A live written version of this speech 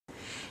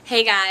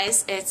Hey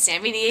guys, it's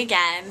Sammy D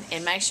again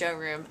in my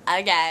showroom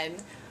again,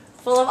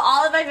 full of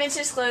all of my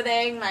vintage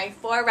clothing, my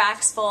 4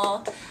 racks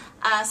full.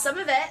 Some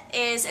of it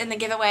is in the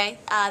giveaway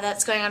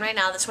that's going on right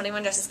now, the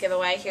 21 dresses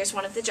giveaway. Here's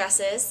one of the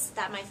dresses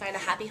that might find a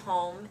happy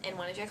home in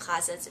one of your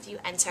closets if you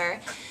enter.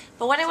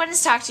 But what I wanted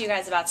to talk to you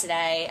guys about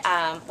today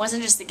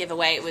wasn't just the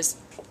giveaway,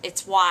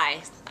 it's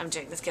why I'm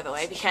doing this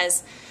giveaway,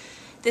 because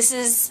this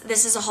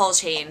is a whole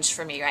change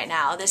for me right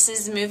now. This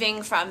is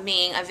moving from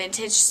being a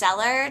vintage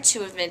seller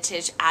to a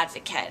vintage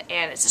advocate,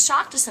 and it's a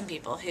shock to some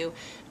people who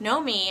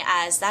know me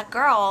as that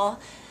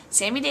girl,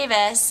 Sammy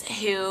Davis,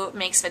 who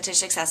makes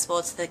vintage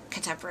accessible to the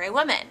contemporary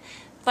woman.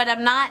 But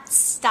I'm not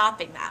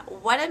stopping that.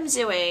 What I'm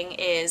doing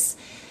is,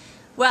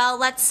 well,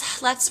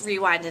 let's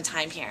rewind in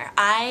time here.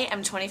 I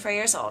am 24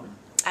 years old.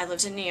 I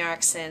lived in New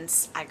York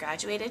since I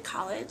graduated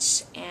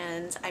college,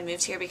 and I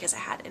moved here because I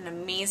had an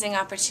amazing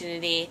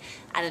opportunity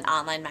at an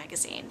online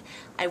magazine.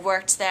 I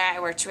worked there, I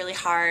worked really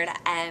hard,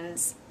 and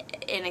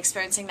in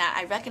experiencing that,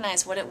 I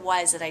recognized what it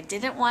was that I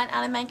didn't want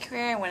out of my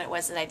career and what it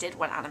was that I did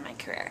want out of my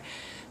career.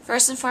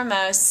 First and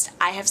foremost,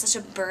 I have such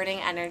a burning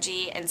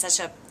energy and such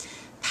a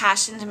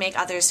passion to make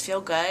others feel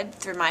good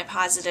through my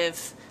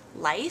positive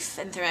life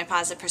and through my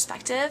positive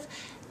perspective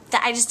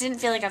that I just didn't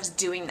feel like I was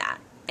doing that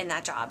in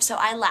that job. So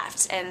I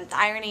left, and the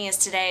irony is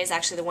today is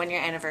actually the 1-year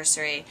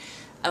anniversary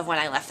of when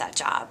I left that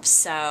job.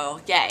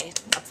 So yay,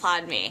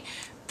 applaud me.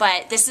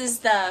 But this is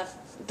the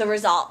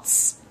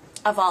results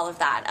of all of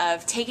that,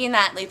 of taking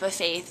that leap of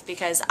faith,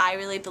 because I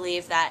really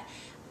believe that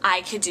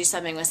I could do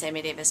something with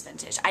Sammy Davis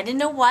Vintage. I didn't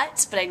know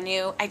what, but I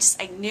knew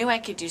I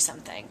could do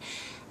something.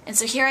 And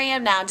so here I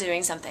am now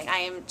doing something. I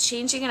am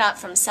changing it up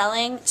from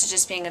selling to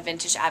just being a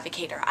vintage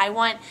advocator. I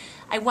want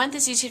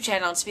this YouTube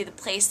channel to be the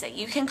place that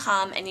you can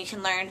come and you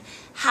can learn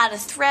how to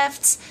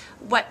thrift,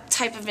 what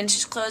type of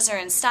vintage clothes are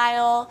in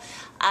style,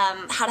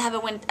 how to have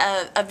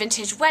a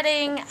vintage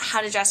wedding,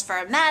 how to dress for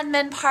a Mad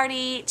Men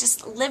party,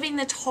 just living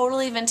the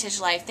totally vintage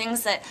life,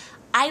 things that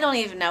I don't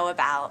even know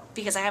about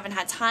because I haven't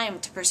had time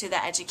to pursue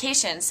that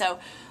education. So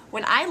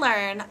when I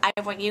learn, I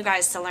want you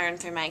guys to learn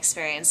through my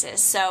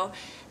experiences. So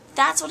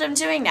that's what I'm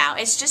doing now.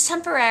 It's just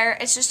temporary.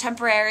 It's just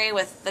temporary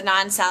with the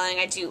non-selling.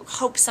 I do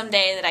hope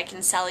someday that I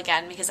can sell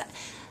again, because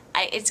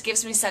it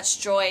gives me such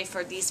joy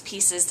for these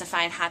pieces to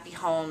find happy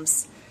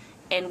homes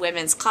in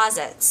women's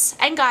closets,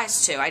 and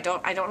guys too. I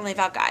don't leave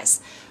out guys.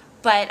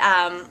 But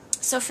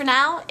so for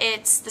now,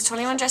 it's the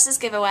 21 dresses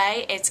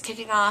giveaway. It's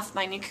kicking off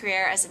my new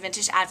career as a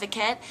vintage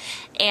advocate,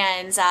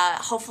 and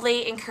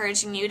hopefully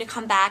encouraging you to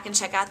come back and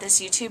check out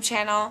this YouTube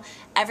channel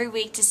every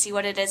week to see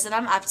what it is that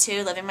I'm up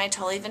to, living my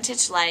totally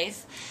vintage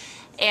life.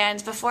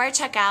 And before I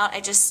check out, I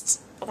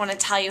just want to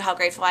tell you how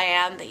grateful I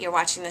am that you're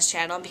watching this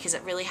channel, because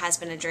it really has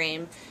been a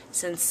dream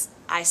since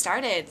I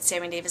started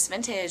Sammy Davis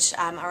Vintage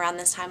around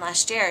this time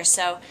last year.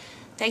 So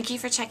thank you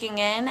for checking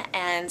in,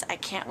 and I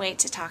can't wait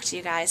to talk to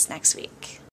you guys next week.